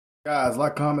Guys,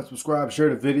 like, comment, subscribe, share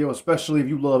the video, especially if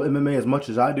you love MMA as much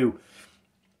as I do.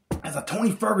 As a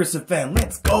Tony Ferguson fan,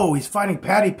 let's go. He's fighting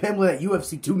Paddy Pimblett at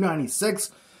UFC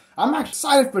 296. I'm actually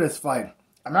excited for this fight.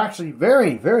 I'm actually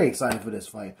very, very excited for this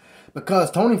fight. Because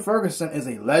Tony Ferguson is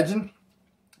a legend.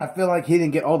 I feel like he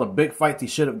didn't get all the big fights he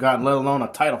should have gotten, let alone a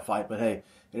title fight. But hey,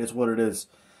 it is what it is.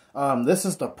 This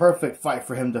is the perfect fight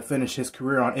for him to finish his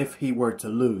career on if he were to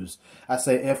lose. I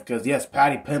say if because, yes,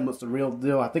 Paddy Pimblett's the real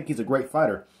deal. I think he's a great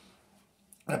fighter.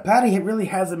 Paddy really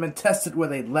hasn't been tested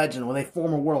with a legend, with a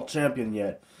former world champion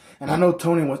yet. And I know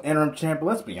Tony was interim champ, but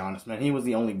let's be honest, man. He was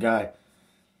the only guy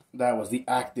that was the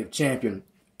active champion,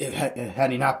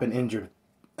 had he not been injured,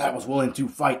 that was willing to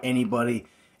fight anybody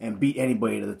and beat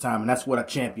anybody at the time. And that's what a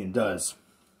champion does.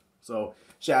 So,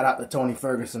 shout out to Tony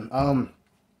Ferguson.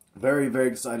 Very, very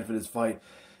excited for this fight.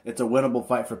 It's a winnable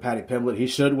fight for Paddy Pimblett. He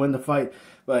should win the fight,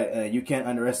 but you can't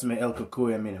underestimate El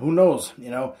Cucuy. I mean, who knows? You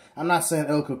know, I'm not saying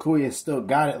El Cucuy has still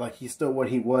got it, like he's still what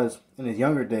he was in his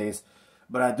younger days,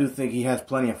 but I do think he has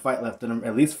plenty of fight left in him,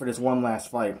 at least for this one last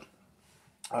fight.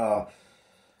 I'm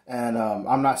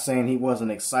not saying he wasn't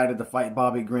excited to fight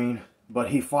Bobby Green, but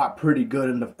he fought pretty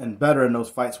good and better in those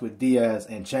fights with Diaz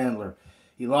and Chandler.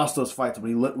 He lost those fights, but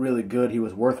he looked really good. He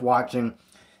was worth watching.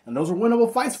 And those were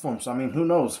winnable fights for him. So, I mean, who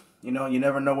knows? You know, you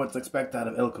never know what to expect out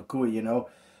of El Cucuy, you know.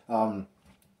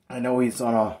 I know he's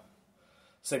on a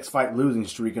 6-fight losing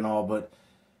streak and all, but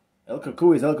El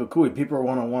Cucuy is El Cucuy. People are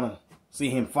want to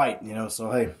see him fight, you know. So,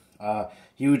 hey,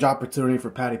 huge opportunity for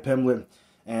Paddy Pimblett.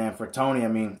 And for Tony, I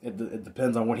mean, it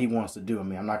depends on what he wants to do. I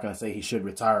mean, I'm not going to say he should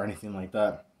retire or anything like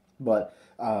that. But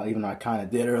even though I kind of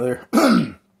did earlier.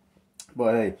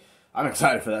 But, hey, I'm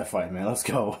excited for that fight, man. Let's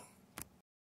go.